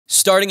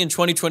Starting in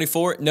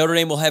 2024, Notre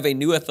Dame will have a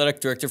new athletic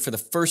director for the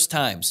first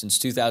time since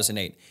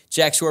 2008.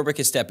 Jack Swarbrick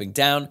is stepping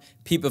down,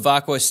 Pete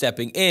Bevacqua is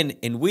stepping in,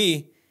 and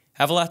we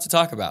have a lot to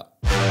talk about.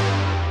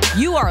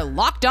 You are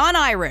Locked On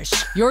Irish,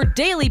 your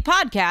daily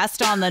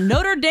podcast on the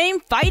Notre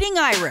Dame Fighting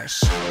Irish.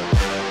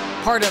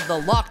 Part of the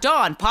Locked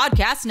On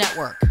Podcast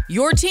Network,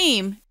 your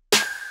team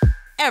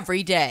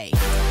every day.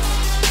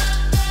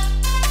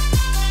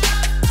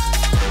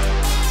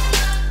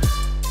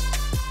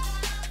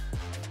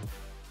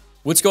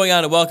 What's going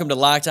on, and welcome to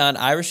Locked On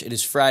Irish. It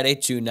is Friday,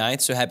 June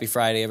 9th, so happy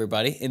Friday,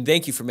 everybody, and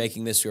thank you for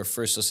making this your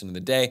first listen of the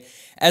day.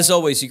 As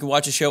always, you can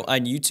watch the show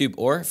on YouTube,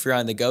 or if you're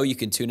on the go, you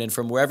can tune in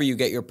from wherever you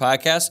get your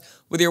podcasts.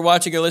 Whether you're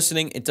watching or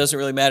listening, it doesn't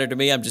really matter to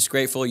me. I'm just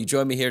grateful you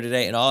joined me here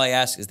today, and all I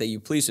ask is that you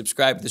please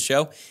subscribe to the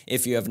show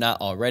if you have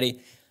not already.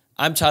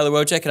 I'm Tyler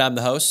Wojciak, and I'm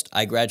the host.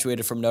 I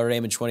graduated from Notre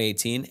Dame in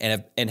 2018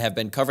 and have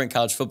been covering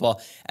college football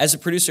as a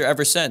producer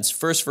ever since,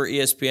 first for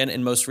ESPN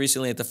and most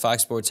recently at the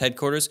Fox Sports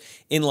headquarters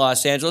in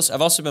Los Angeles.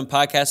 I've also been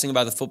podcasting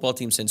about the football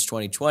team since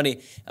 2020,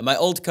 and my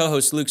old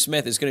co-host Luke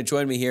Smith is going to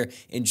join me here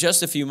in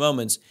just a few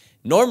moments.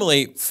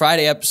 Normally,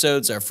 Friday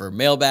episodes are for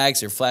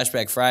mailbags or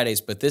flashback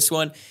Fridays, but this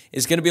one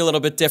is going to be a little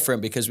bit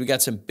different because we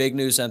got some big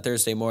news on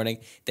Thursday morning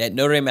that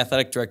Notre Dame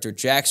Athletic Director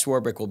Jack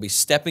Swarbrick will be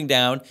stepping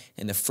down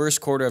in the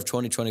first quarter of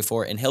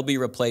 2024, and he'll be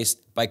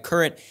replaced by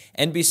current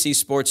NBC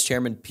Sports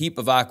Chairman Pete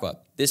Bevacqua.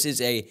 This is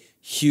a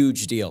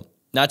huge deal,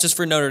 not just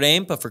for Notre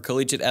Dame, but for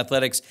collegiate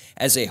athletics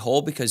as a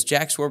whole, because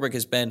Jack Swarbrick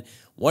has been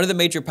one of the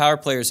major power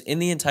players in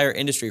the entire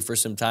industry for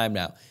some time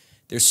now.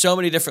 There's so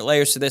many different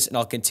layers to this, and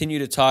I'll continue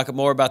to talk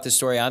more about this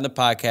story on the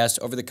podcast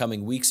over the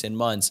coming weeks and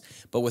months.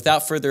 But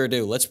without further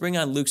ado, let's bring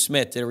on Luke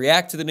Smith to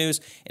react to the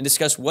news and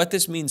discuss what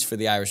this means for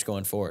the Irish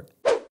going forward.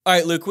 All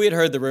right, Luke, we had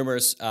heard the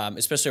rumors,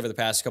 especially over the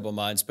past couple of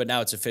months, but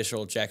now it's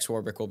official. Jack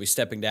Swarbrick will be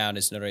stepping down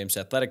as Notre Dame's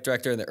athletic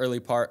director in the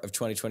early part of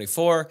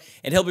 2024,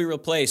 and he'll be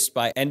replaced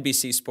by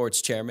NBC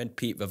Sports Chairman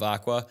Pete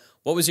Bevacqua.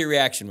 What was your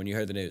reaction when you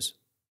heard the news?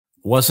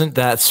 Wasn't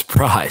that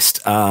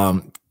surprised.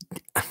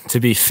 To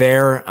be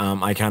fair,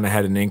 I kind of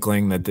had an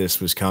inkling that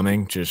this was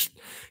coming, just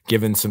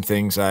given some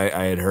things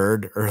I had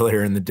heard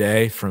earlier in the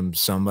day from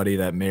somebody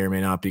that may or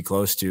may not be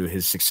close to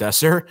his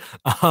successor.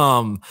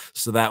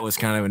 So that was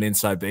kind of an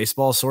inside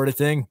baseball sort of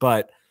thing.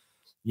 But,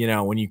 you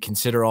know, when you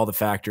consider all the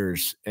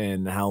factors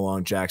and how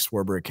long Jack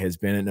Swarbrick has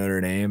been at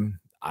Notre Dame,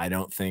 I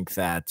don't think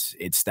that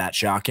it's that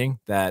shocking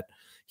that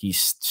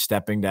he's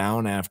stepping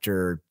down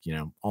after, you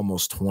know,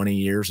 almost 20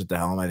 years at the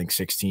helm, I think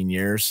 16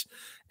 years.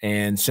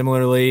 And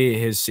similarly,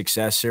 his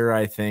successor,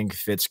 I think,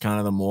 fits kind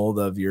of the mold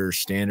of your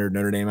standard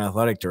Notre Dame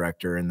athletic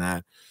director in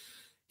that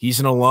he's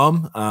an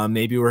alum.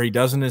 Maybe where he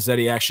doesn't is that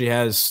he actually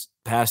has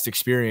past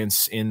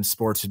experience in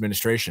sports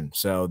administration.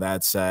 So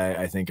that's,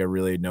 I think, a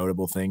really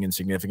notable thing and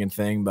significant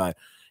thing. But,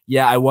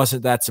 yeah, I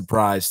wasn't that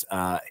surprised.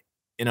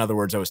 In other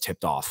words, I was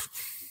tipped off.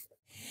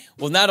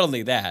 Well, not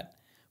only that,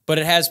 but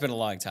it has been a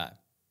long time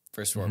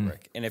for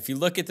Swarbrick. And if you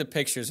look at the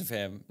pictures of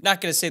him, not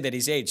going to say that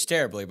he's aged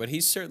terribly, but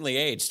he's certainly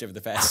aged over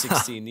the past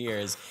 16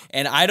 years.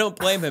 And I don't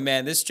blame him,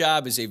 man. This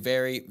job is a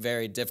very,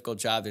 very difficult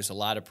job. There's a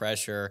lot of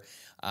pressure,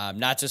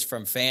 not just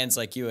from fans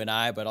like you and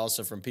I, but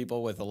also from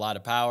people with a lot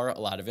of power, a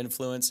lot of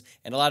influence,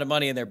 and a lot of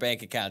money in their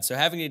bank account. So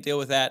having to deal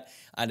with that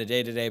on a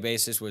day-to-day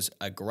basis was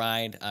a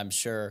grind, I'm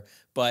sure.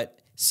 But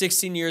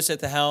 16 years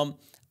at the helm,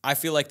 I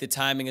feel like the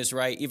timing is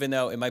right, even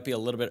though it might be a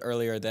little bit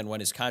earlier than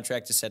when his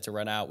contract is set to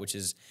run out, which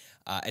is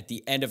at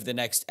the end of the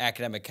next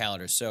academic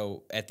calendar.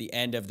 So at the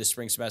end of the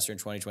spring semester in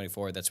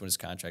 2024, that's when his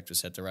contract was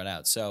set to run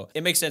out. So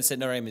it makes sense that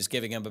Notre Dame is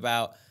giving him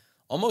about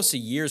almost a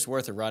year's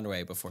worth of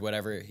runway before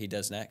whatever he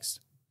does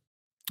next.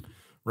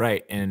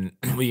 Right, and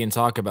we can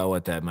talk about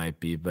what that might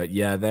be. But,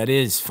 yeah, that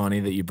is funny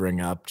that you bring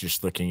up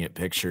just looking at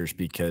pictures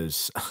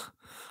because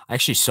I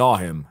actually saw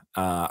him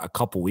a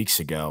couple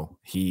weeks ago.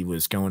 He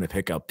was going to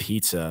pick up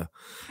pizza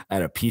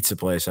at a pizza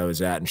place I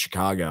was at in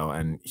Chicago,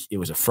 and it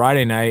was a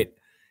Friday night.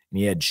 And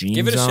he had jeans on.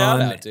 Give it a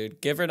shout out,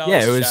 dude. Give it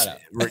a shout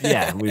out.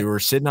 Yeah, we were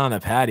sitting on the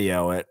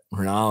patio at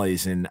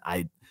Rinaldi's, and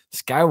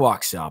this guy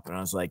walks up, and I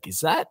was like, "Is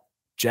that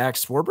Jack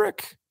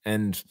Swarbrick?"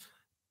 And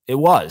it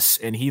was,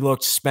 and he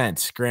looked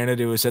spent.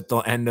 Granted, it was at the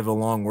end of a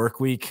long work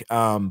week,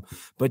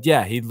 but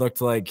yeah, he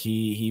looked like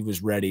he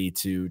was ready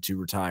to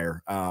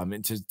retire.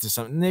 And to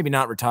some, maybe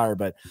not retire,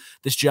 but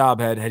this job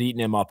had eaten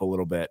him up a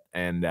little bit,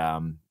 and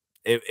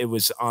it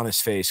was on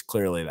his face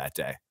clearly that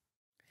day.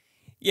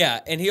 Yeah,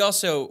 and he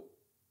also,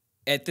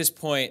 at this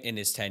point in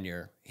his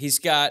tenure, he's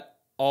got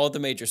all the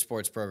major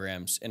sports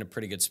programs in a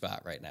pretty good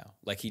spot right now.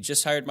 Like, he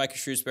just hired Micah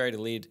Shrewsbury to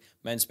lead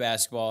men's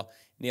basketball.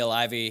 Neil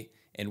Ivey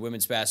in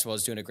women's basketball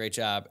is doing a great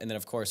job. And then,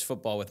 of course,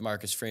 football with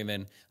Marcus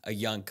Freeman, a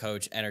young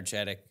coach,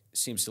 energetic,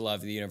 seems to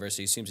love the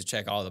university, seems to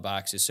check all the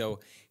boxes.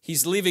 So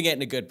he's leaving it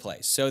in a good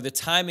place. So the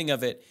timing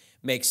of it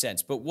makes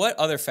sense. But what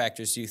other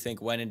factors do you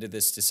think went into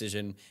this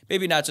decision?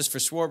 Maybe not just for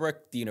Swarbrick,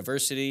 the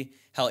university,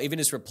 hell, even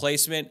his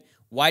replacement.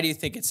 Why do you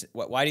think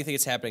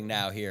it's happening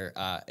now here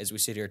as we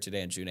sit here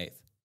today on June 8th?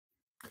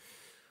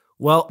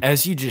 Well,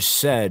 as you just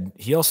said,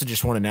 he also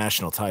just won a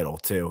national title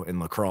too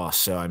in lacrosse.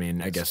 So, I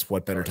mean, I guess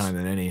what better time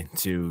than any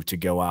to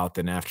go out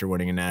than after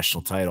winning a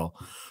national title?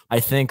 I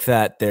think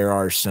that there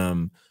are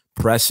some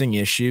pressing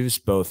issues,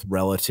 both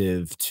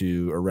relative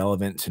to or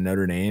relevant to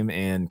Notre Dame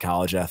and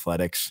college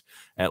athletics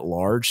at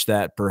large,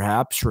 that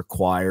perhaps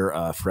require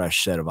a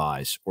fresh set of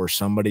eyes or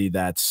somebody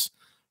that's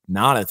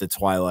not at the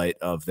twilight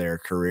of their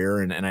career.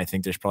 And I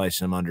think there's probably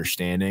some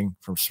understanding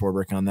from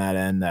Swarbrick on that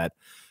end that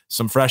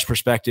some fresh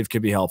perspective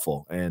could be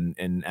helpful.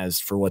 And as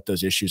for what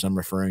those issues I'm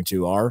referring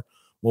to are,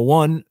 well,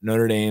 one,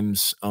 Notre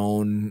Dame's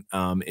own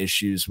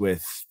issues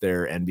with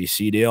their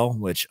NBC deal,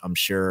 which I'm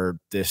sure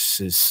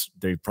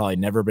they've probably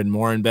never been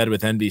more in bed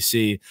with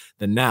NBC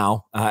than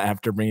now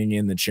after bringing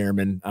in the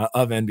chairman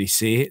of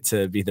NBC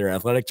to be their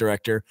athletic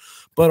director,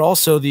 but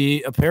also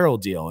the apparel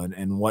deal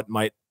and what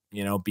might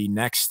be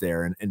next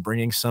there, and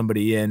bringing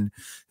somebody in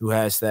who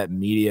has that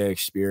media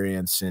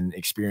experience and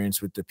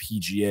experience with the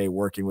PGA,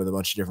 working with a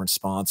bunch of different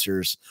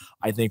sponsors.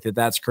 I think that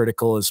that's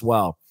critical as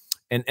well.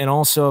 And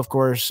also, of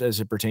course, as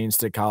it pertains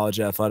to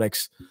college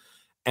athletics,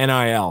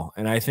 NIL.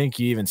 And I think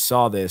you even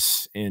saw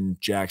this in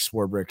Jack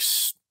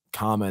Swarbrick's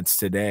comments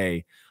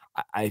today.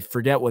 I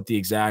forget what the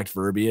exact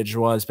verbiage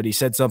was, but he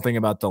said something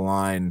about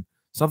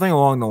something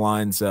along the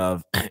lines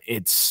of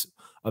it's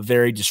a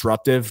very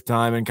disruptive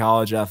time in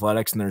college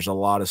athletics, and there's a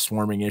lot of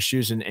swarming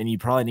issues, and you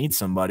probably need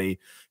somebody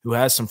who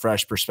has some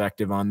fresh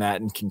perspective on that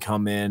and can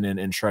come in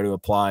and try to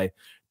apply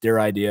their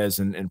ideas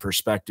and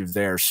perspective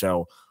there.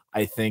 So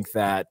I think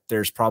that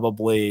there's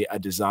probably a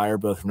desire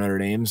both from Notre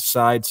Dame's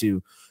side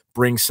to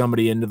bring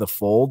somebody into the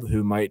fold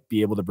who might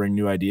be able to bring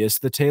new ideas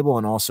to the table,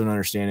 and also an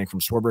understanding from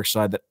Swarbrick's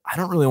side that I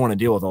don't really want to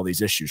deal with all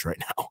these issues right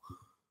now.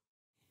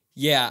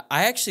 Yeah,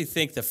 I actually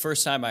think the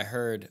first time I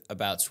heard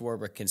about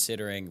Swarbrick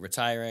considering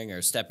retiring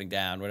or stepping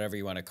down, whatever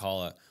you want to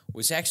call it,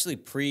 was actually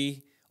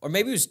or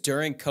maybe it was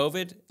during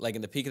COVID, like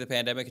in the peak of the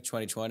pandemic in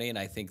 2020. And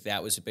I think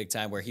that was a big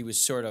time where he was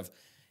sort of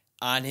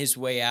on his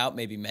way out,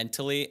 maybe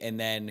mentally. And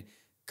then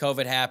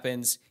COVID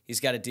happens. He's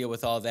got to deal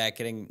with all that,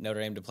 getting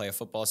Notre Dame to play a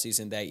football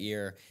season that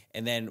year.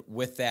 And then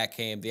with that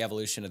came the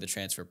evolution of the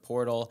transfer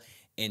portal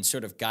and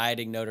sort of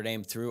guiding Notre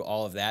Dame through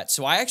all of that.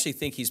 So I actually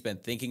think he's been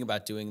thinking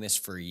about doing this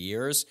for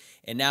years.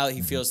 And now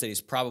he feels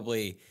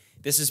that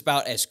this is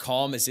about as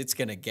calm as it's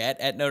going to get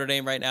at Notre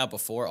Dame right now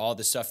before all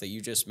the stuff that you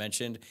just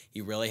mentioned.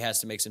 He really has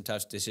to make some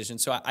tough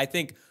decisions. So I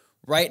think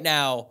right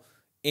now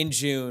in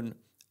June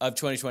of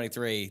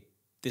 2023,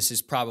 this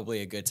is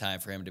probably a good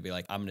time for him to be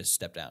like, I'm going to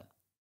step down.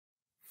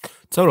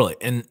 Totally.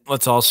 And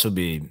let's also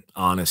be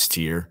honest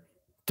here.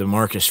 The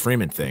Marcus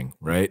Freeman thing,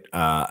 right?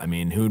 I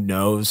mean, who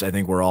knows? I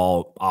think we're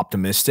all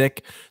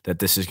optimistic that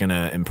this is going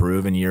to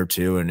improve in year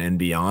 2 and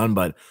beyond.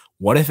 But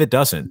what if it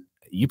doesn't?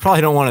 You probably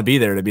don't want to be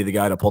there to be the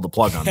guy to pull the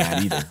plug on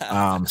that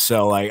either.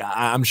 So, like,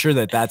 I'm sure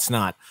that that's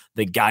not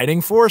the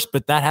guiding force,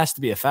 but that has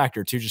to be a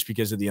factor too, just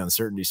because of the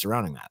uncertainty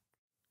surrounding that.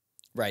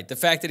 Right. The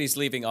fact that he's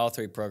leaving all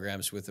 3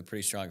 programs with a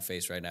pretty strong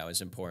face right now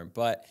is important.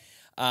 But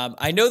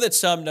I know that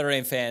some Notre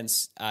Dame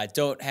fans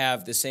don't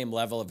have the same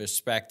level of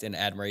respect and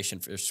admiration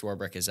for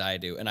Swarbrick as I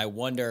do. And I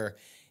wonder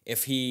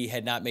if he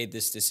had not made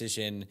this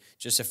decision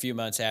just a few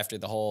months after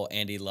the whole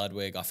Andy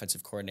Ludwig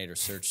offensive coordinator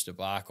search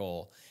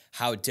debacle,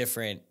 how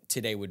different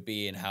today would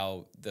be and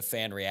how the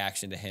fan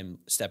reaction to him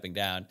stepping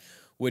down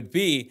would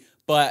be.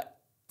 But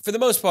for the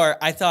most part,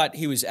 I thought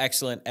he was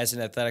excellent as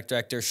an athletic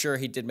director. Sure,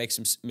 he did make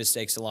some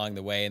mistakes along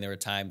the way, and there were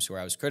times where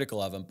I was critical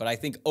of him. But I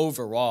think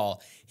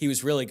overall, he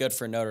was really good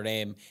for Notre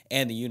Dame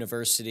and the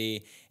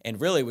university,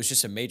 and really was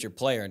just a major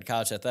player in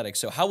college athletics.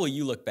 So how will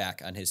you look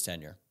back on his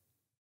tenure?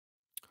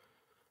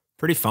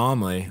 Pretty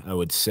fondly, I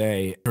would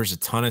say. There's a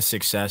ton of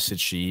success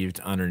achieved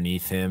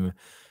underneath him.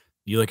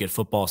 You look at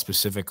football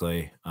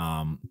specifically,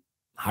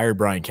 hired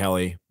Brian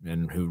Kelly,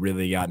 and who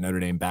really got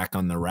Notre Dame back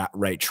on the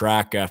right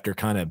track after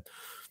kind of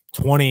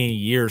 20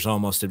 years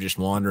almost of just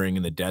wandering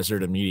in the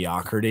desert of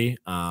mediocrity.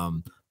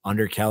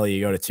 Under Kelly,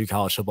 you go to 2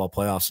 college football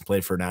playoffs and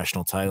played for a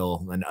national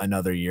title and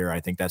another year.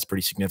 I think that's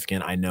pretty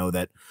significant. I know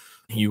that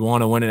you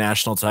want to win a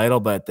national title,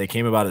 but they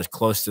came about as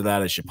close to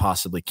that as you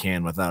possibly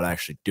can without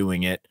actually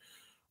doing it.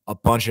 A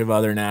bunch of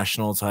other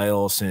national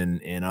titles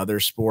in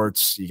other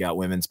sports. You got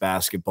women's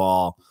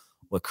basketball,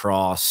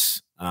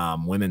 lacrosse,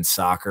 women's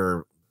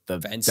soccer, the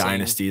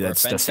dynasty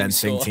that's the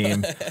fencing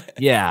team.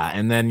 Yeah.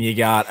 And then you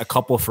got a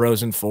couple of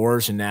Frozen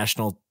Fours and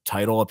national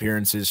title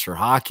appearances for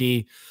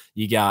hockey.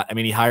 He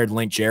hired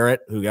Link Jarrett,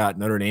 who got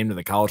Notre Dame to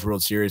the College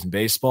World Series in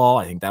baseball.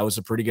 I think that was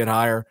a pretty good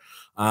hire.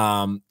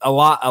 A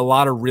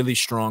lot of really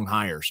strong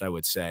hires, I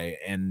would say.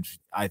 And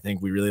I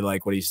think we really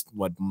like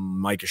what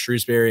Micah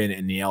Shrewsbury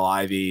and Neil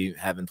Ivey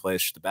have in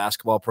place for the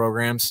basketball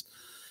programs.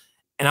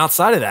 And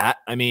outside of that,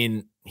 I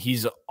mean,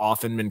 he's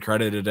often been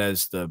credited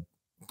as the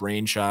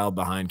brainchild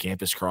behind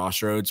Campus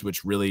Crossroads,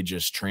 which really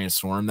just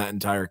transformed that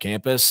entire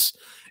campus.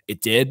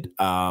 It did.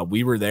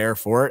 We were there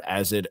for it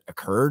as it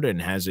occurred and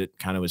as it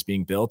kind of was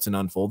being built and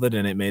unfolded,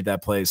 and it made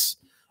that place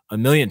a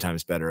million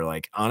times better.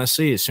 Like,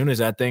 honestly, as soon as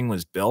that thing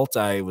was built,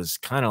 I was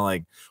kind of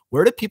like,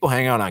 where did people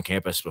hang out on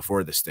campus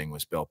before this thing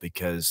was built?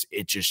 Because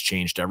it just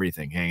changed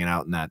everything, hanging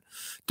out in that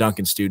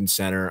Duncan Student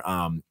Center.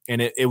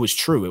 And it was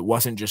true. It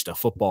wasn't just a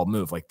football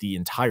move. Like, the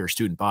entire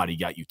student body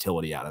got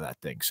utility out of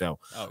that thing. So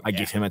I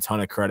give him a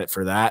ton of credit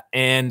for that.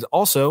 And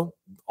also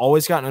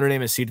always got Notre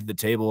Dame a seat at the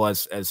table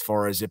as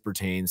far as it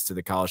pertains to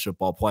the college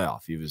football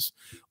playoff. He was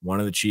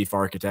one of the chief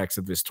architects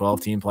of this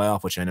 12-team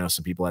playoff, which I know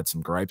some people had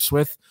some gripes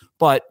with,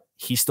 but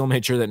he still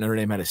made sure that Notre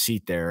Dame had a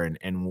seat there.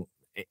 And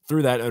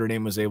through that, Notre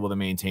Dame was able to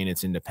maintain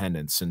its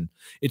independence. And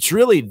it's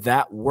really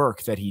that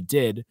work that he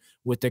did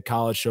with the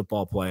college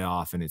football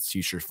playoff and its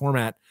future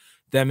format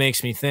that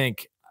makes me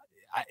think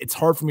it's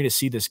hard for me to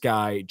see this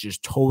guy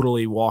just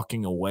totally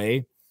walking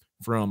away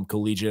from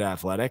collegiate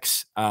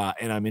athletics.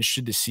 And I'm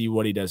interested to see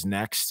what he does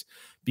next,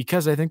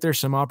 because I think there's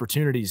some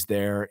opportunities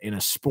there in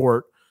a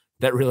sport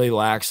that really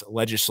lacks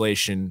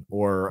legislation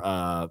or,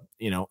 a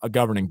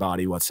governing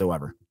body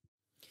whatsoever.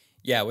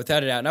 Yeah,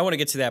 without a doubt. And I want to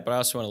get to that, but I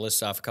also want to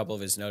list off a couple of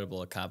his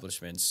notable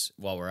accomplishments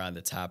while we're on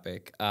the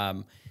topic.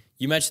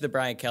 You mentioned the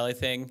Brian Kelly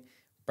thing.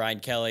 Brian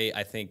Kelly,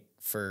 I think,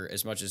 for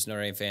as much as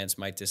Notre Dame fans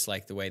might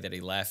dislike the way that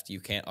he left, you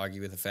can't argue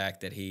with the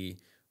fact that he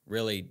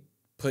really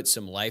put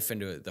some life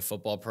into the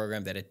football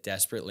program that it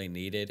desperately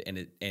needed.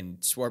 And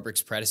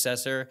Swarbrick's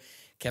predecessor,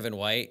 Kevin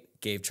White,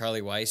 gave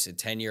Charlie Weis a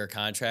 10-year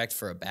contract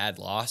for a good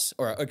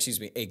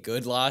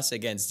loss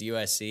against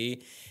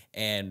USC.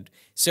 And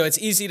so it's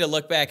easy to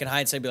look back in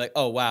hindsight and be like,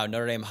 oh, wow,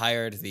 Notre Dame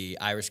hired the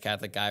Irish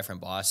Catholic guy from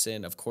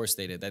Boston. Of course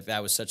they did.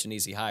 That was such an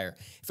easy hire.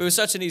 If it was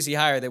such an easy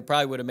hire, they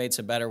probably would have made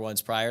some better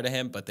ones prior to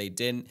him, but they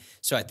didn't.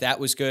 So that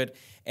was good.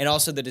 And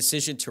also the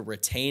decision to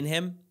retain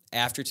him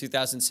after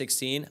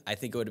 2016, I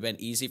think it would have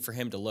been easy for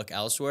him to look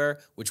elsewhere,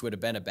 which would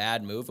have been a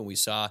bad move. And we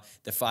saw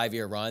the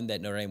 5-year run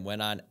that Notre Dame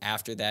went on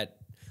after that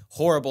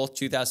horrible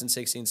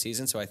 2016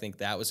 season. So I think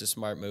that was a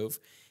smart move.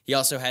 He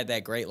also had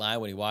that great line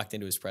when he walked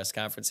into his press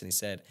conference and he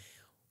said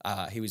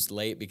he was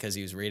late because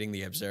he was reading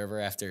The Observer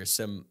after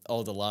some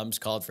old alums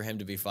called for him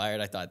to be fired.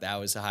 I thought that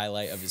was a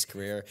highlight of his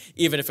career.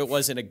 Even if it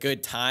wasn't a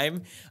good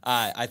time,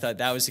 I thought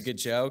that was a good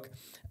joke.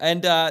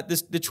 And the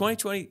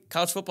 2020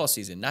 college football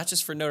season, not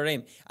just for Notre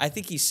Dame, I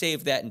think he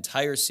saved that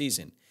entire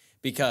season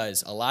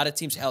because a lot of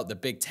teams held the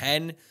Big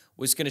Ten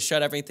was going to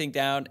shut everything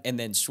down. And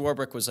then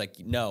Swarbrick was like,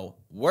 no,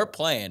 we're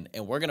playing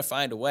and we're going to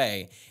find a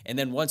way. And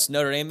then once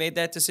Notre Dame made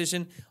that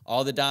decision,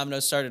 all the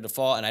dominoes started to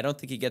fall. And I don't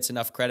think he gets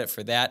enough credit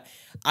for that.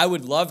 I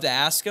would love to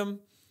ask him,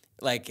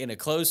 like in a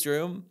closed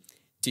room,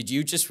 did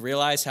you just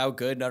realize how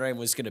good Notre Dame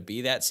was going to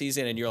be that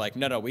season? And you're like,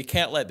 no, we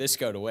can't let this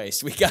go to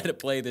waste. We got to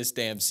play this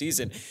damn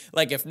season.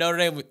 Like if Notre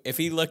Dame, if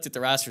he looked at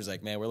the rosters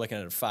like, man, we're looking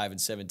at a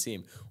 5-7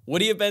 team,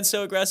 would he have been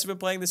so aggressive in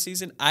playing this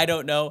season? I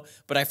don't know,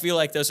 but I feel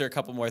like those are a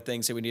couple more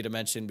things that we need to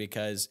mention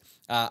because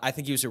I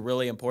think he was a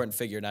really important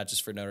figure, not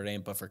just for Notre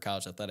Dame, but for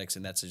college athletics.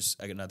 And that's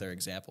just another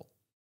example.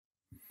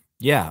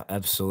 Yeah,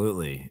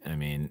 absolutely. I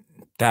mean,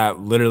 that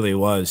literally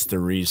was the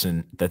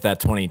reason that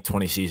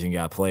 2020 season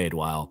got played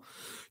while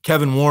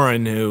Kevin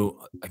Warren, who,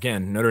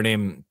 again, Notre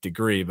Dame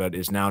degree, but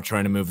is now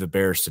trying to move the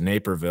Bears to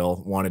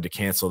Naperville, wanted to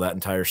cancel that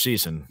entire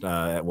season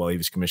while he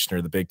was commissioner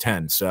of the Big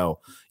Ten. So,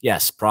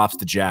 yes, props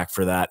to Jack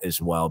for that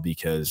as well,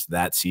 because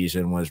that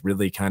season was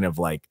really kind of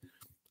like,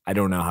 I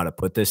don't know how to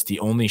put this, the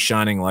only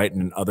shining light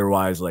in an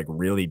otherwise like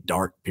really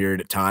dark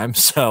period of time.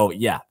 So,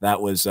 yeah, that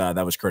was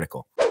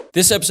critical.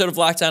 This episode of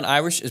Locked On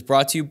Irish is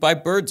brought to you by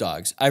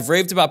Birddogs. I've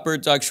raved about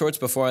Birddog shorts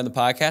before on the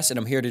podcast, and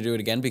I'm here to do it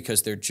again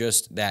because they're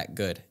just that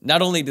good.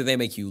 Not only do they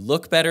make you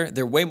look better,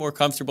 they're way more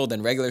comfortable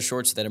than regular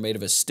shorts that are made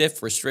of a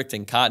stiff,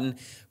 restricting cotton.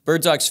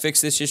 Birddogs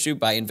fixed this issue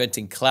by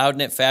inventing cloud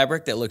knit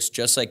fabric that looks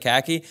just like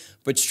khaki,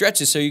 but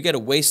stretches so you get a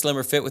way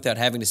slimmer fit without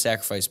having to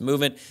sacrifice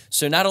movement.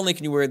 So not only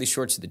can you wear these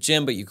shorts to the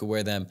gym, but you can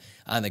wear them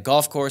on the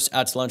golf course,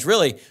 out to lunch,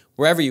 really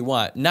wherever you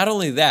want. Not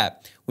only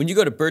that, when you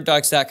go to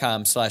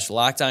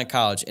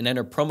birddogs.com/lockedoncollege and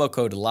enter promo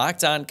code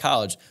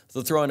LOCKEDONCollege,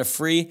 they'll throw in a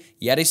free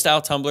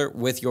Yeti-style tumbler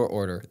with your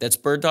order. That's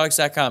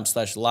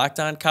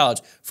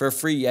birddogs.com/lockedoncollege for a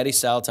free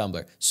Yeti-style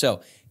tumbler. So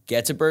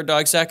get to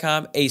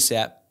birddogs.com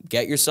ASAP.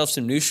 Get yourself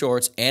some new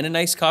shorts and a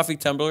nice coffee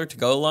tumbler to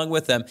go along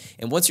with them.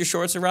 And once your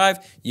shorts arrive,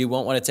 you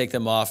won't want to take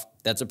them off.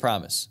 That's a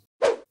promise.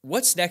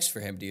 What's next for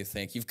him, do you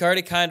think? You've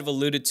already kind of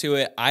alluded to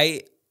it.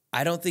 I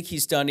don't think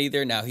he's done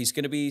either. Now, he's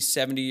going to be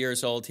 70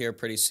 years old here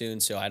pretty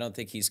soon, so I don't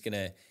think he's going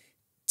to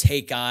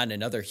take on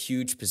another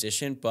huge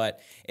position,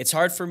 but it's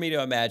hard for me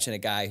to imagine a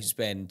guy who's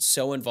been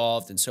so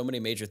involved in so many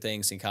major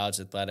things in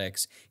college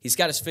athletics. He's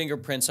got his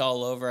fingerprints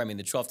all over. I mean,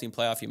 the 12-team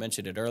playoff, you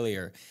mentioned it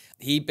earlier.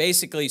 He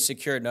basically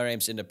secured Notre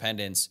Dame's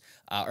independence,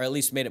 or at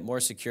least made it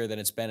more secure than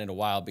it's been in a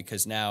while,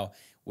 because now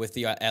with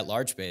the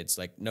at-large bids,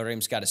 like Notre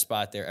Dame's got a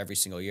spot there every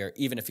single year,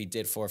 even if he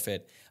did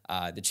forfeit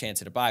the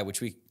chance at a bye,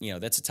 which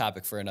that's a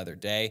topic for another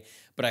day.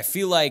 But I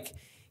feel like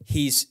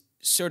he's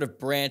sort of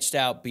branched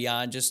out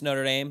beyond just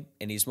Notre Dame,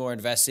 and he's more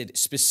invested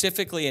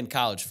specifically in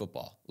college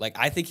football. Like,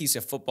 I think he's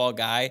a football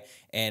guy,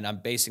 and I'm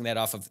basing that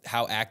off of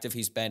how active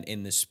he's been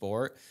in this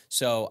sport.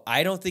 So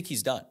I don't think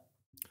he's done.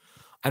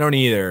 I don't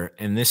either.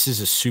 And this is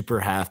a super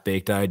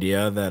half-baked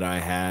idea that I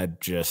had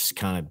just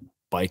kind of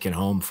biking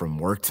home from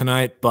work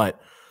tonight.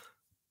 But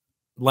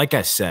like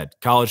I said,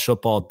 college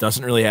football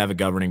doesn't really have a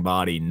governing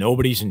body.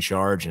 Nobody's in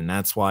charge, and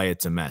that's why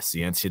it's a mess.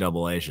 The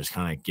NCAA is just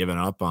kind of giving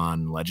up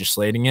on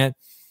legislating it.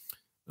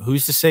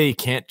 Who's to say you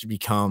can't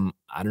become,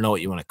 I don't know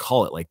what you want to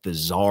call it, like the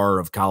czar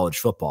of college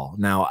football?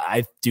 Now,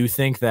 I do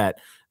think that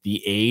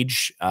the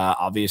age,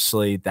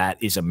 obviously, that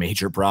is a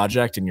major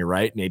project, and you're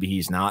right. Maybe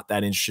he's not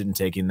that interested in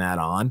taking that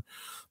on.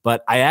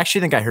 But I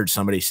actually think I heard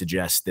somebody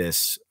suggest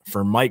this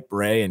for Mike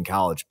Bray in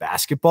college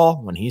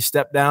basketball when he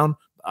stepped down.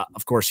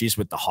 Of course, he's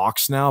with the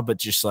Hawks now, but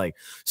just like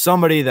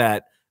somebody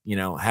that,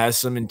 has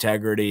some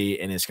integrity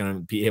and is going to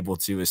be able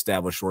to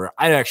establish where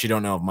I actually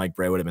don't know if Mike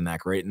Bray would have been that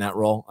great in that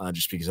role,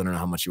 just because I don't know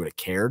how much he would have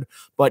cared.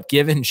 But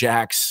given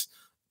Jack's,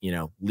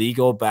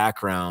 legal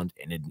background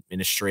and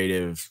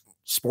administrative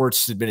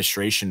sports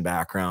administration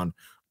background,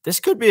 this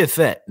could be a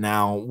fit.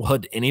 Now,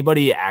 would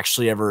anybody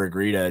actually ever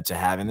agree to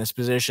have in this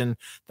position?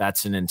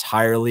 That's an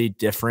entirely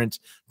different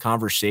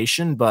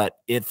conversation. But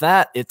if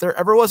there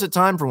ever was a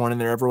time for one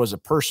and there ever was a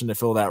person to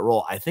fill that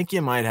role, I think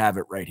you might have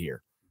it right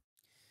here.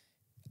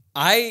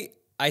 I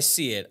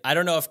see it. I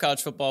don't know if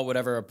college football would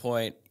ever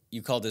appoint,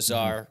 you called the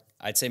czar,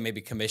 I'd say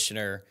maybe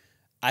commissioner.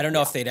 I don't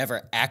know if they'd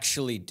ever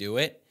actually do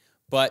it,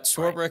 but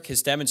Swarbrick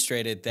has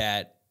demonstrated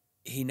that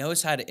he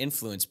knows how to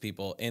influence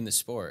people in the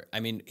sport. I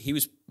mean, he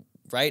was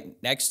right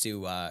next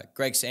to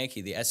Greg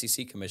Sankey, the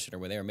SEC commissioner,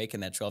 when they were making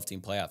that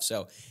 12-team playoff.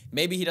 So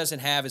maybe he doesn't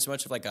have as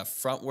much of like a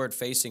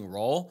frontward-facing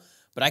role,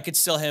 but I could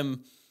still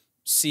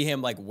see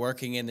him like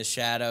working in the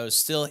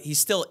shadows. He's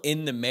still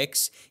in the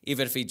mix,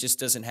 even if he just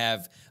doesn't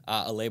have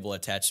a label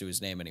attached to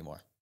his name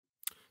anymore.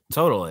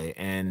 Totally.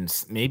 And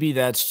maybe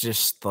that's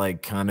just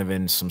like kind of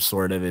in some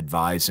sort of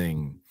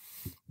advising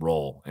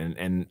role.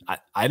 And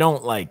I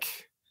don't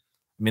like,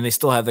 I mean, they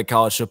still have the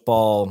college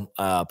football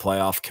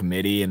playoff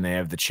committee and they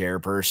have the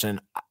chairperson.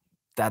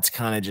 That's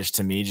kind of just,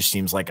 to me, just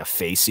seems like a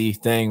facey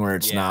thing where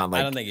it's not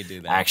like I don't think you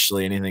do that.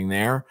 Actually anything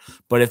there.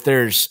 But if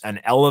there's an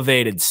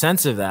elevated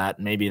sense of that,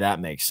 maybe that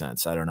makes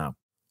sense. I don't know.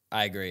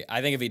 I agree.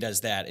 I think if he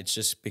does that, it's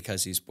just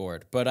because he's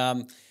bored. But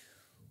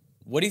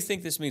what do you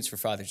think this means for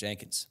Father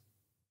Jenkins?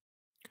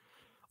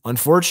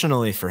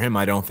 Unfortunately for him,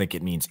 I don't think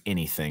it means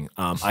anything.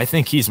 I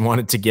think he's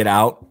wanted to get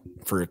out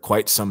for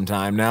quite some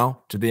time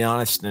now, to be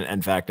honest.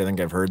 In fact, I think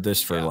I've heard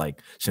this for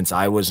since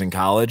I was in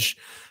college.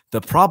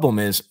 The problem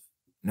is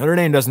Notre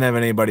Dame doesn't have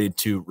anybody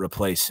to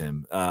replace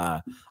him.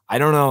 I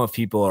don't know if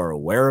people are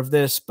aware of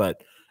this,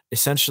 but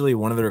essentially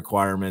one of the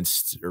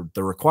requirements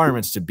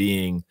to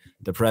being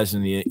the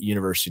president of the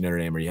University of Notre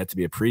Dame, you have to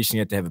be a priest and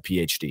you have to have a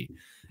PhD.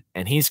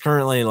 And he's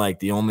currently like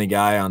the only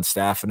guy on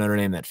staff at Notre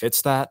Dame that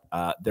fits that.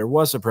 There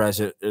was a priest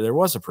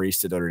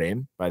at Notre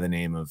Dame by the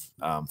name of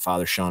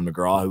Father Sean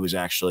McGraw, who was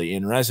actually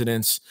in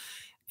residence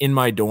in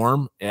my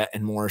dorm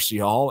in Morrissey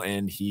Hall,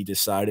 and he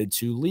decided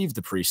to leave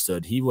the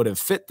priesthood. He would have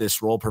fit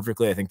this role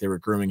perfectly. I think they were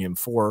grooming him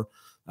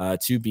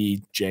to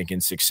be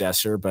Jenkins'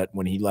 successor, but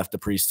when he left the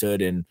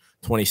priesthood in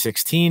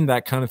 2016,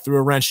 that kind of threw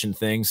a wrench in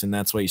things, and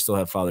that's why you still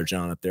have Father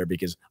John up there,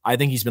 because I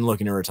think he's been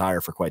looking to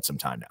retire for quite some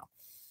time now.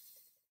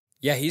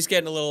 Yeah, he's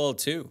getting a little old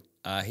too.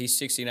 He's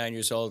 69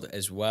 years old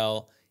as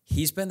well.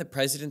 He's been the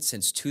president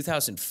since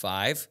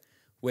 2005,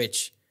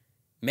 which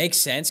makes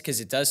sense because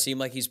it does seem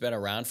like he's been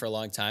around for a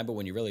long time. But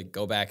when you really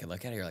go back and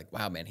look at it, you're like,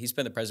 wow, man, he's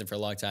been the president for a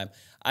long time.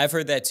 I've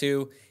heard that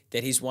too,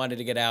 that he's wanted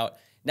to get out.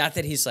 Not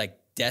that he's like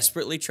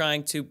desperately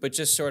trying to, but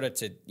just sort of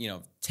to,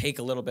 take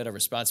a little bit of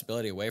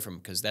responsibility away from him,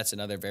 because that's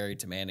another very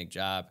demanding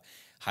job,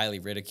 highly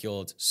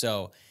ridiculed.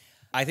 So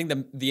I think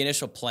the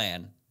initial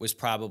plan was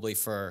probably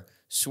for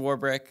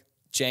Swarbrick,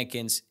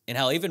 Jenkins, and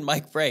hell, even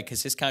Mike Bray,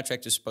 because his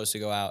contract is supposed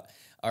to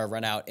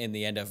run out in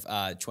the end of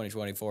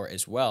 2024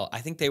 as well. I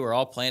think they were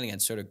all planning on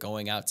sort of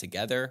going out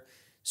together.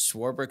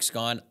 Swarbrick's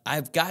gone.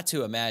 I've got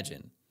to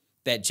imagine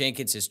that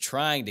Jenkins is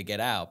trying to get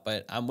out,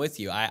 but I'm with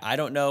you. I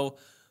don't know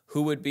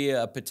who would be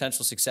a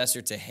potential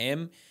successor to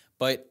him,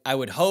 but I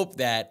would hope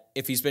that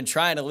if he's been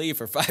trying to leave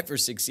for 5 or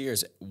 6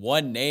 years,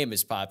 one name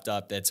has popped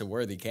up that's a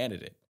worthy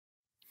candidate.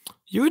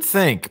 You would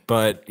think,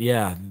 but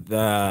yeah,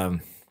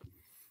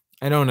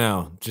 I don't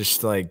know.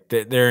 Just like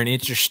they're an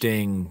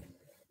interesting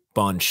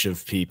bunch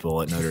of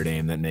people at Notre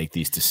Dame that make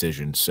these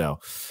decisions. So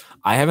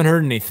I haven't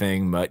heard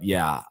anything, but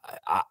yeah,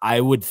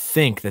 I would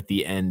think that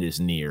the end is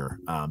near.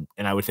 And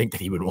I would think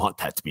that he would want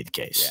that to be the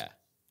case. Yeah,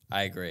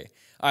 I agree.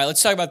 All right,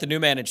 let's talk about the new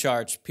man in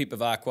charge, Pete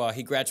Bevacqua.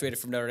 He graduated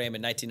from Notre Dame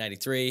in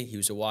 1993. He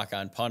was a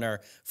walk-on punter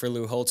for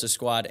Lou Holtz's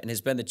squad and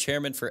has been the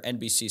chairman for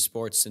NBC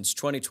Sports since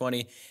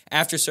 2020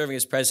 after serving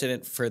as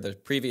president for the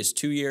previous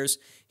 2 years.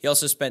 He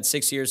also spent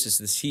 6 years as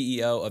the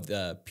CEO of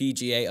the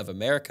PGA of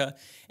America.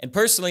 And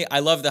personally, I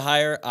love the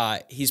hire.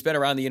 He's been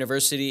around the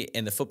university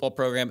and the football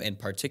program in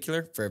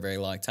particular for a very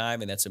long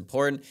time, and that's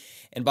important.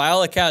 And by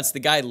all accounts,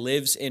 the guy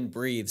lives and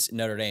breathes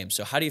Notre Dame.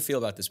 So how do you feel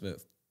about this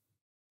move?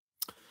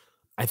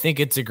 I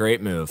think it's a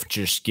great move,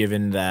 just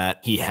given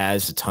that he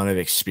has a ton of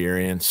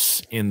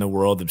experience in the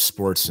world of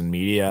sports and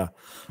media.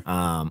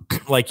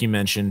 Like you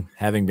mentioned,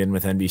 having been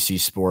with NBC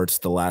Sports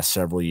the last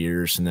several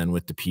years and then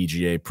with the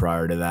PGA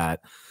prior to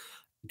that.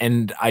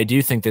 And I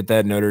do think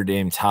that Notre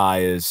Dame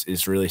tie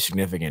is really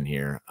significant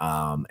here.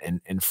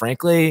 And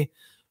frankly,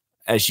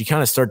 as you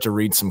kind of start to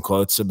read some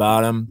quotes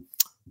about him,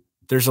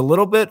 there's a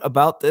little bit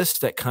about this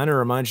that kind of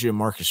reminds you of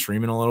Marcus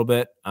Freeman a little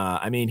bit.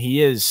 I mean,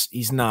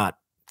 he's not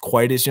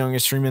quite as young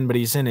as Freeman, but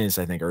he's in his,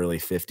 I think, early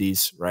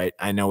 50s, right?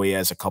 I know he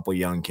has a couple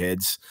young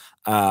kids.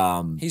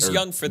 He's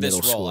young for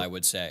this role, I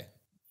would say.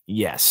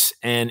 Yes.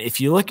 And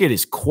if you look at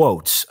his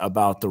quotes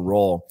about the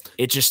role,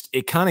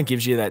 it kind of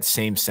gives you that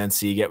same sense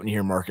that you get when you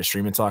hear Marcus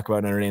Freeman talk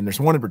about Notre Dame. There's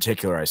one in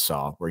particular I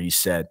saw where he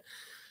said,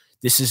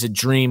 "This is a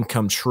dream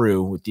come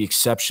true. With the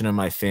exception of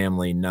my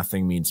family,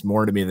 nothing means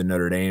more to me than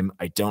Notre Dame.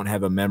 I don't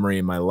have a memory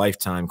in my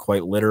lifetime,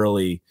 quite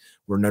literally,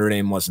 where Notre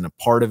Dame wasn't a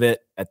part of it.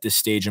 At this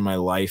stage in my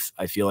life,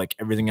 I feel like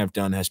everything I've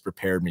done has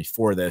prepared me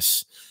for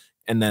this."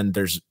 And then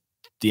there's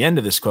the end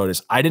of this quote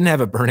is, "I didn't have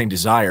a burning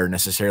desire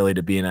necessarily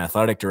to be an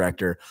athletic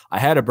director. I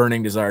had a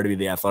burning desire to be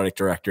the athletic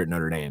director at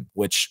Notre Dame,"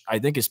 which I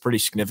think is pretty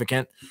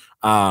significant.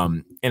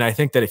 And I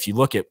think that if you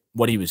look at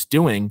what he was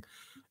doing,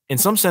 in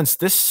some sense,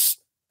 this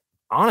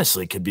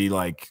honestly could be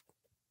like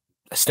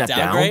a step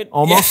down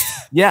almost.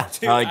 Yeah,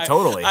 Dude,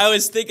 totally. I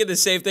was thinking the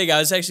same thing. I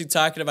was actually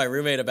talking to my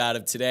roommate about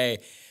him today,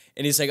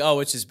 and he's like, "Oh,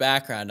 what's his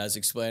background?" I was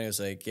explaining. I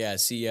was like, "Yeah,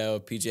 CEO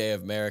of PGA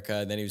of America,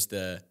 and then he was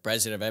the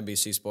president of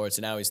NBC Sports,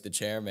 and now he's the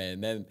chairman."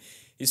 And then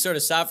he sort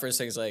of stopped for a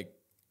second. He's like,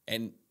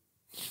 "And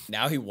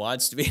now he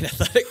wants to be an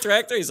athletic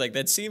director?" He's like,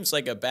 "That seems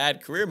like a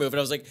bad career move." And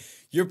I was like,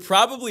 "You're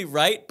probably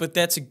right, but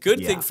that's a good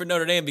thing for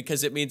Notre Dame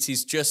because it means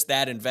he's just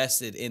that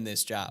invested in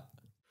this job."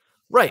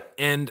 Right.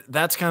 And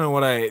that's kind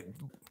of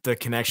the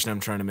connection I'm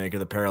trying to make, or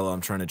the parallel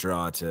I'm trying to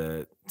draw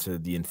to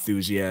the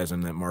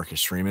enthusiasm that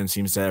Marcus Freeman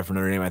seems to have for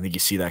Notre Dame. I think you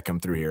see that come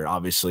through here.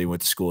 Obviously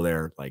went to school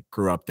there, like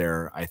grew up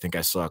there. I think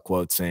I saw a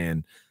quote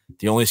saying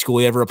the only school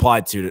he ever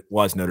applied to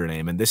was Notre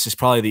Dame. And this is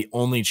probably the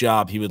only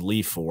job he would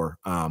leave for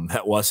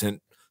that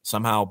wasn't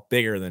somehow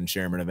bigger than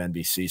chairman of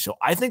NBC. So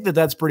I think that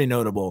that's pretty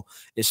notable,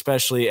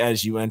 especially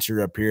as you enter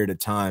a period of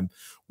time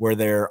where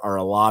there's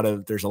a lot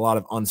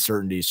of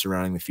uncertainty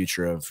surrounding the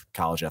future of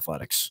college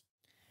athletics.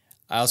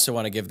 I also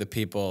want to give the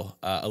people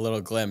a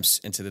little glimpse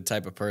into the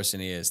type of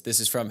person he is. This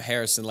is from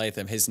Harrison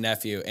Latham, his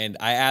nephew, and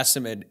I asked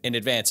him in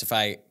advance if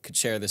I could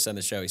share this on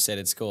the show. He said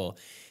it's cool.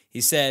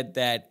 He said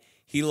that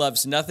he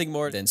loves nothing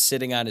more than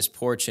sitting on his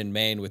porch in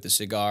Maine with a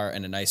cigar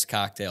and a nice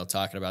cocktail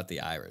talking about the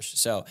Irish.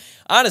 So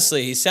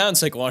honestly, he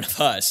sounds like one of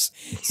us.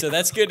 So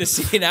that's good to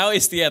see. Now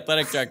he's the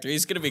athletic director.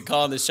 He's going to be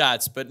calling the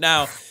shots. But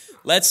now,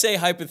 let's say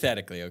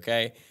hypothetically,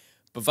 okay,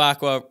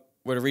 Bevacqua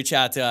were to reach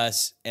out to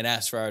us and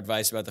ask for our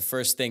advice about the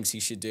first things he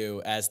should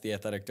do as the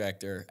athletic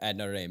director at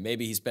Notre Dame.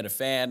 Maybe he's been a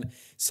fan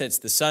since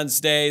the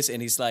Suns days,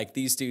 and he's like,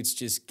 these dudes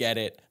just get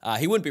it.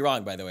 He wouldn't be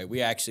wrong, by the way.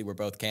 We actually were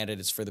both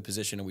candidates for the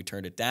position, and we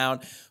turned it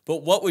down. But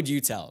what would you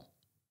tell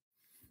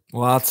him?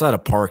 Well, outside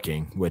of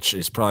parking, which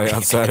is probably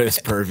outside of his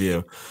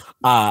purview,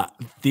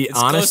 It's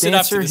honest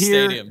answer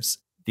here. Stadiums.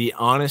 The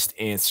honest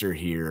answer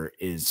here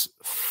is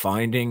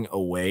finding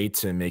a way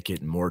to make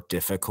it more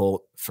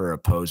difficult for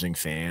opposing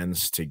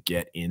fans to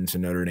get into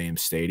Notre Dame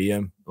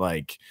Stadium.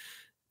 Like,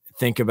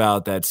 think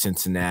about that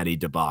Cincinnati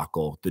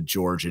debacle, the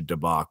Georgia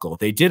debacle.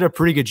 They did a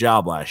pretty good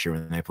job last year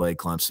when they played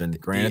Clemson.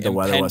 Granted, the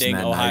weather wasn't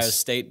that Ohio nice.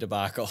 State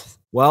debacle.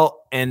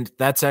 Well, and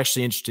that's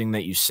actually interesting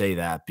that you say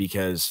that,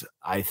 because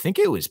I think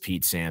it was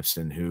Pete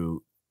Sampson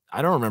who,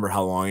 I don't remember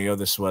how long ago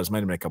this was, might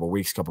have been a couple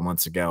weeks, couple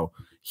months ago.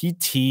 He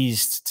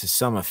teased to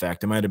some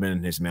effect, it might have been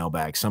in his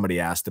mailbag. Somebody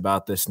asked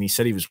about this, and he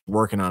said he was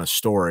working on a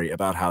story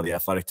about how the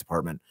athletic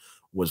department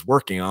was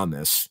working on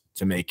this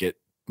to make it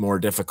more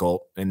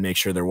difficult and make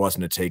sure there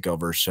wasn't a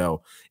takeover.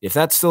 So if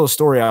that's still a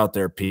story out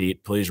there,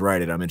 Pete, please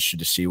write it. I'm interested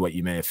to see what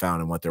you may have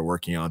found and what they're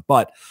working on.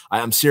 But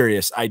I'm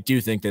serious. I do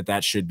think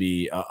that should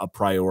be a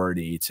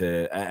priority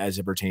as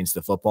it pertains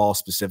to football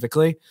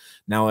specifically.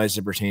 Now, as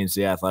it pertains to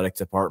the athletic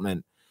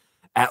department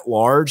at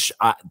large,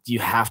 you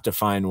have to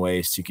find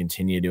ways to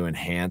continue to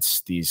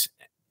enhance these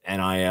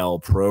NIL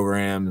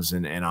programs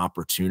and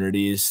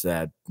opportunities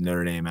that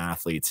Notre Dame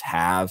athletes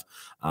have.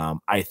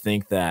 I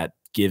think that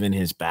given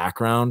his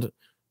background,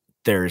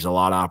 there's a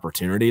lot of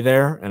opportunity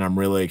there, and I'm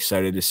really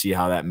excited to see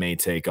how that may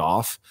take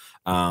off.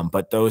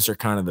 But those are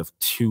kind of the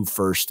two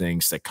first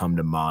things that come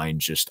to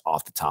mind just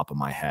off the top of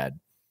my head.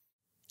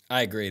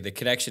 I agree. The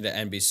connection to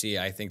NBC,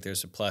 I think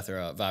there's a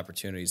plethora of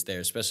opportunities there,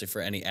 especially for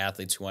any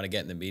athletes who want to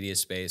get in the media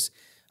space.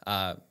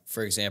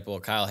 For example,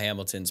 Kyle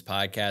Hamilton's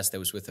podcast that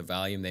was with the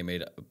Volume, they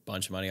made a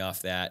bunch of money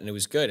off that, and it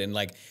was good. And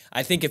like,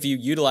 I think if you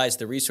utilize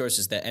the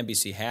resources that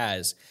NBC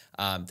has,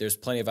 there's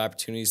plenty of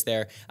opportunities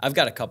there. I've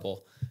got a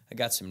couple. I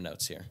got some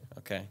notes here.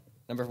 Okay.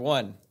 Number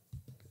one,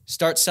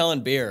 start selling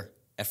beer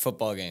at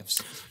football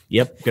games.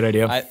 Yep. Good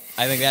idea.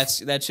 I think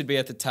that should be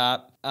at the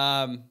top.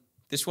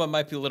 This one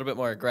might be a little bit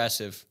more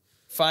aggressive.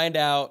 Find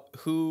out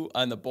who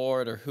on the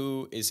board or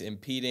who is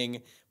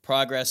impeding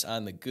progress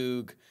on the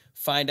Goog.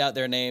 find out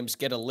their names,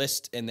 get a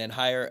list, and then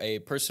hire a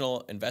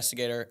personal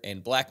investigator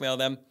and blackmail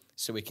them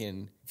so we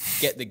can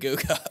get the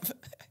goog up.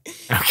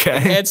 Okay.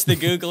 Enhance the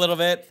goog a little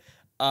bit.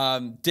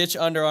 Ditch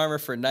Under Armour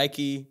for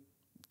Nike.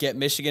 Get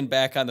Michigan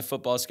back on the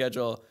football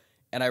schedule.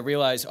 And I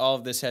realize all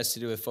of this has to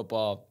do with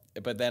football,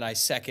 but then I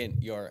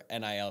second your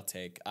NIL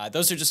take.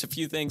 Those are just a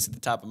few things at the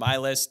top of my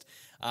list.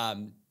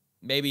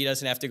 Maybe he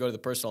doesn't have to go to the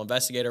personal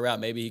investigator route.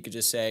 Maybe he could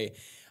just say,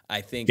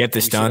 I think get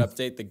this done. Should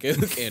update the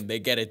goog, and they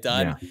get it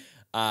done.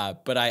 Yeah.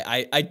 But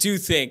I do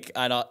think,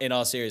 in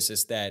all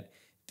seriousness, that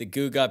the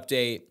goog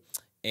update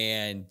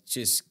and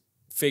just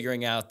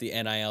figuring out the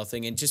NIL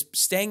thing and just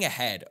staying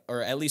ahead,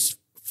 or at least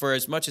for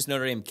as much as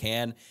Notre Dame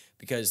can,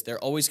 because they're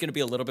always going to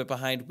be a little bit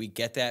behind. We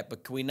get that,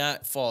 but can we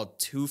not fall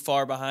too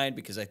far behind?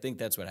 Because I think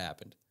that's what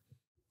happened.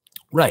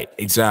 Right,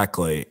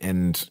 exactly.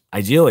 And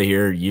ideally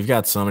here, you've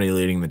got somebody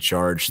leading the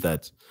charge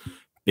that's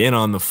been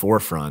on the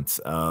forefront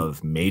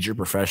of major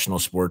professional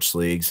sports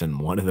leagues and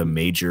one of the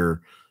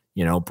major,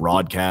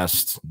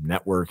 broadcast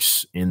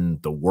networks in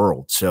the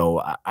world.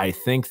 So I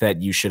think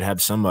that you should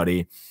have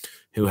somebody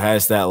who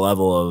has that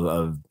level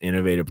of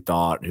innovative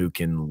thought, who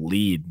can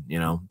lead,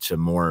 to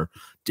more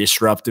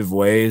disruptive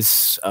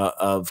ways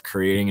of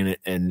creating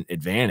an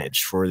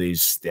advantage for the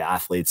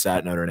athletes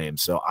at Notre Dame.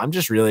 So I'm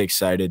just really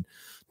excited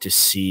to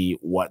see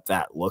what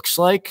that looks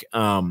like.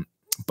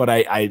 But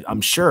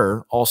I'm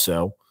sure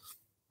also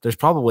there's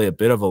probably a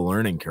bit of a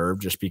learning curve,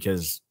 just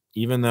because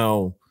even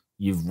though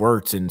you've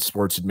worked in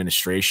sports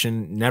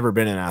administration, never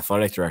been an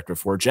athletic director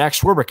before. Jack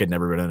Swarbrick had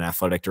never been an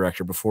athletic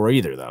director before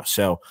either, though.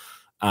 So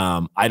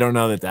I don't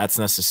know that that's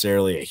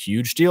necessarily a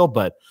huge deal,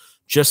 but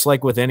just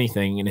like with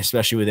anything, and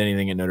especially with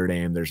anything at Notre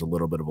Dame, there's a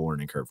little bit of a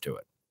learning curve to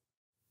it.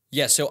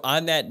 Yeah, so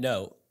on that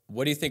note,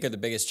 what do you think are the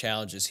biggest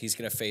challenges he's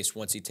going to face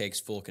once he takes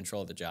full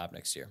control of the job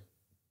next year?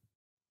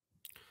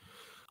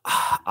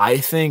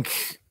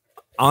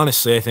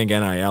 Honestly, I think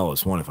NIL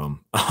is one of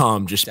them,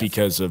 just Definitely.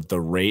 Because of the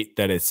rate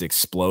that it's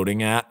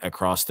exploding at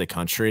across the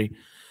country.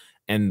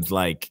 And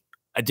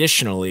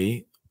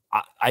additionally,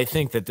 I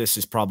think that this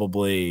is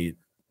probably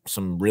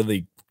some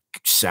really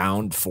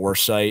sound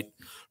foresight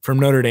from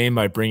Notre Dame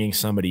by bringing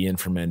somebody in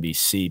from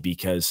NBC,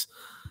 because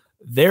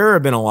there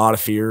have been a lot of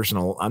fears,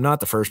 and I'm not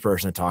the first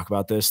person to talk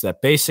about this,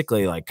 that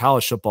basically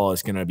college football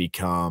is going to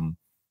become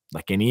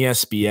like an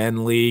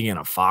ESPN league and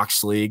a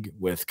Fox league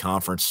with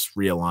conference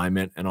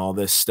realignment and all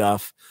this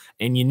stuff.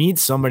 And you need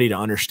somebody to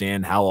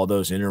understand how all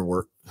those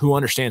who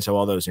understands how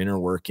all those inner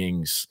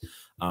workings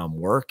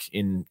work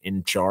in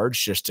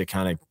charge, just to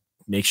kind of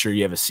make sure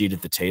you have a seat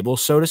at the table,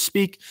 so to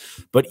speak.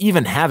 But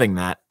even having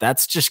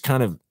that's just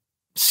kind of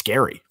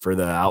scary for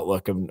the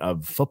outlook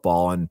of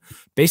football. And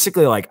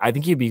basically, I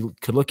think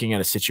could looking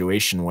at a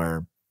situation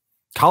where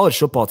college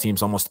football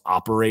teams almost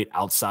operate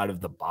outside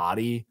of the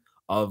body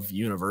of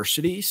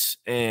universities.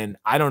 And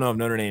I don't know if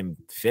Notre Dame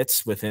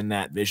fits within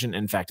that vision.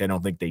 In fact, I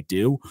don't think they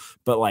do.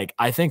 But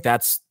I think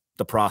that's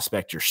the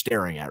prospect you're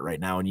staring at right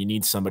now. And you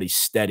need somebody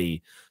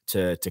steady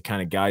to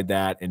kind of guide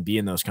that and be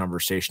in those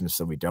conversations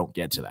so we don't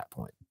get to that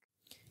point.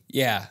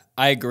 Yeah,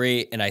 I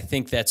agree. And I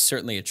think that's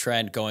certainly a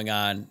trend going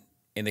on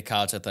in the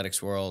college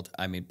athletics world.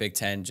 I mean, Big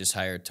Ten just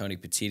hired Tony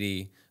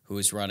Petitti, who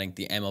was running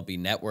the MLB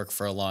Network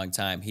for a long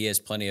time. He has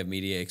plenty of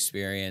media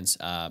experience.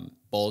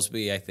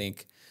 Bowlesby, I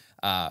think.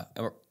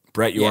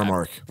 Brett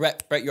Yormark.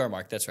 Brett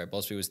Yormark, that's right.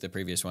 Bowlesby was the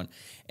previous one.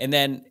 And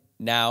then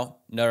now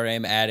Notre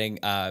Dame adding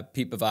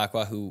Pete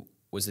Bevacqua, who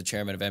was the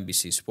chairman of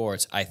NBC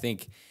Sports. I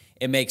think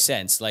it makes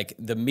sense.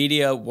 The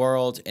media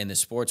world and the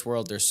sports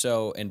world, they're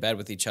so in bed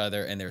with each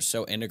other and they're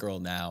so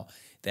integral now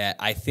that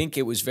I think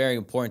it was very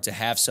important to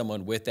have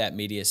someone with that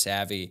media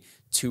savvy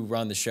to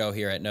run the show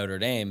here at Notre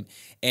Dame.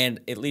 And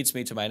it leads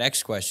me to my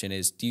next question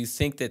is, do you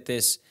think that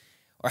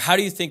how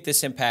do you think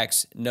this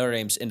impacts Notre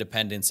Dame's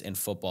independence in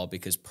football?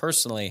 Because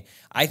personally,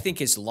 I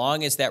think as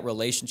long as that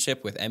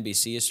relationship with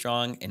NBC is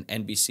strong and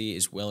NBC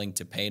is willing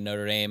to pay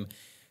Notre Dame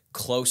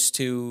close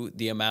to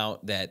the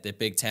amount that the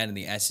Big Ten and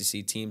the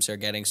SEC teams are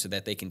getting so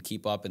that they can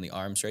keep up in the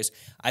arms race,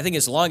 I think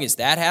as long as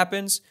that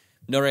happens,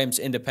 Notre Dame's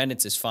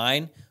independence is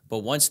fine. But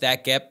once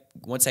that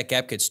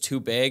gap gets too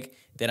big,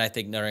 then I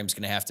think Notre Dame's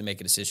going to have to make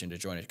a decision to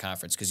join a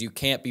conference, because you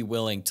can't be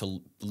willing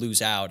to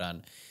lose out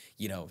on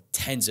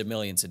tens of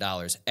millions of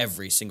dollars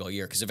every single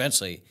year, because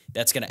eventually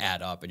that's going to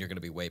add up and you're going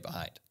to be way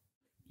behind.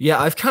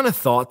 Yeah, I've kind of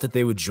thought that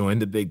they would join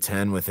the Big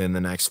Ten within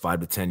the next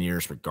 5 to 10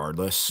 years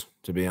regardless,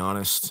 to be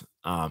honest.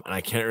 And I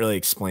can't really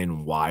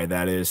explain why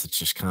that is. It's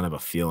just kind of a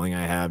feeling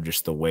I have,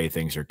 just the way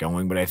things are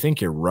going. But I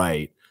think you're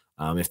right.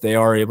 If they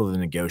are able to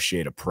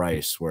negotiate a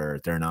price where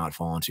they're not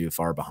falling too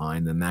far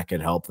behind, then that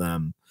could help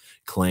them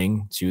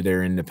cling to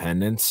their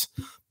independence.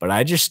 But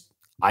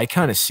I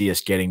kind of see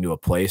us getting to a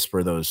place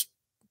where those,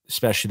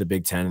 especially the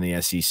Big Ten and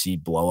the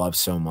SEC, blow up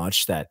so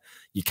much that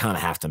you kind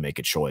of have to make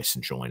a choice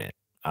and join it.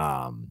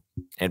 And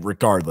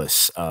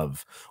regardless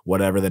of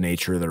whatever the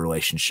nature of the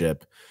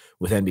relationship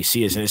with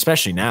NBC is, and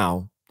especially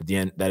now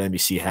that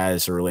NBC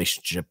has a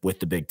relationship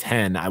with the Big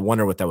Ten, I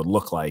wonder what that would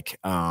look like.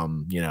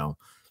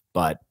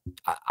 But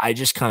I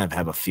just kind of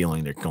have a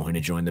feeling they're going to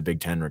join the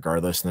Big Ten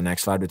regardless in the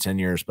next 5 to 10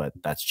 years, but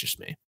that's just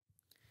me.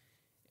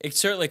 It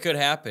certainly could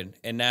happen.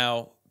 And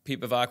now Pete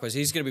Bevacqua,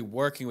 he's going to be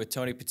working with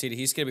Tony Petitti.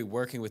 He's going to be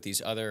working with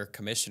these other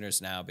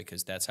commissioners now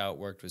because that's how it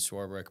worked with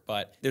Swarbrick.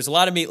 But there's a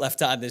lot of meat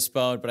left on this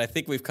bone, but I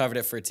think we've covered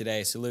it for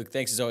today. So, Luke,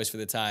 thanks as always for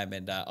the time,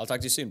 and I'll talk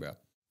to you soon, bro.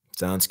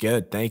 Sounds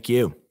good. Thank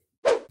you.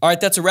 All right,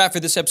 that's a wrap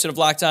for this episode of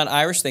Locked On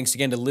Irish. Thanks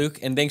again to Luke,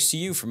 and thanks to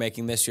you for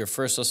making this your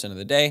first listen of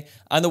the day.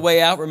 On the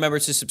way out, remember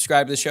to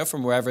subscribe to the show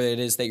from wherever it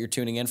is that you're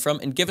tuning in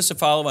from, and give us a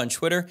follow on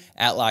Twitter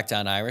at Locked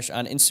On Irish,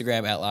 on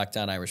Instagram at Locked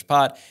On Irish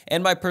Pod,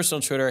 and my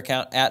personal Twitter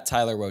account at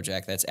Tyler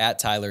Wojciak. That's at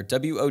Tyler,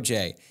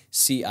 Wojciak.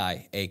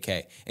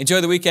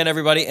 Enjoy the weekend,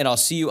 everybody, and I'll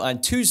see you on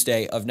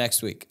Tuesday of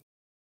next week.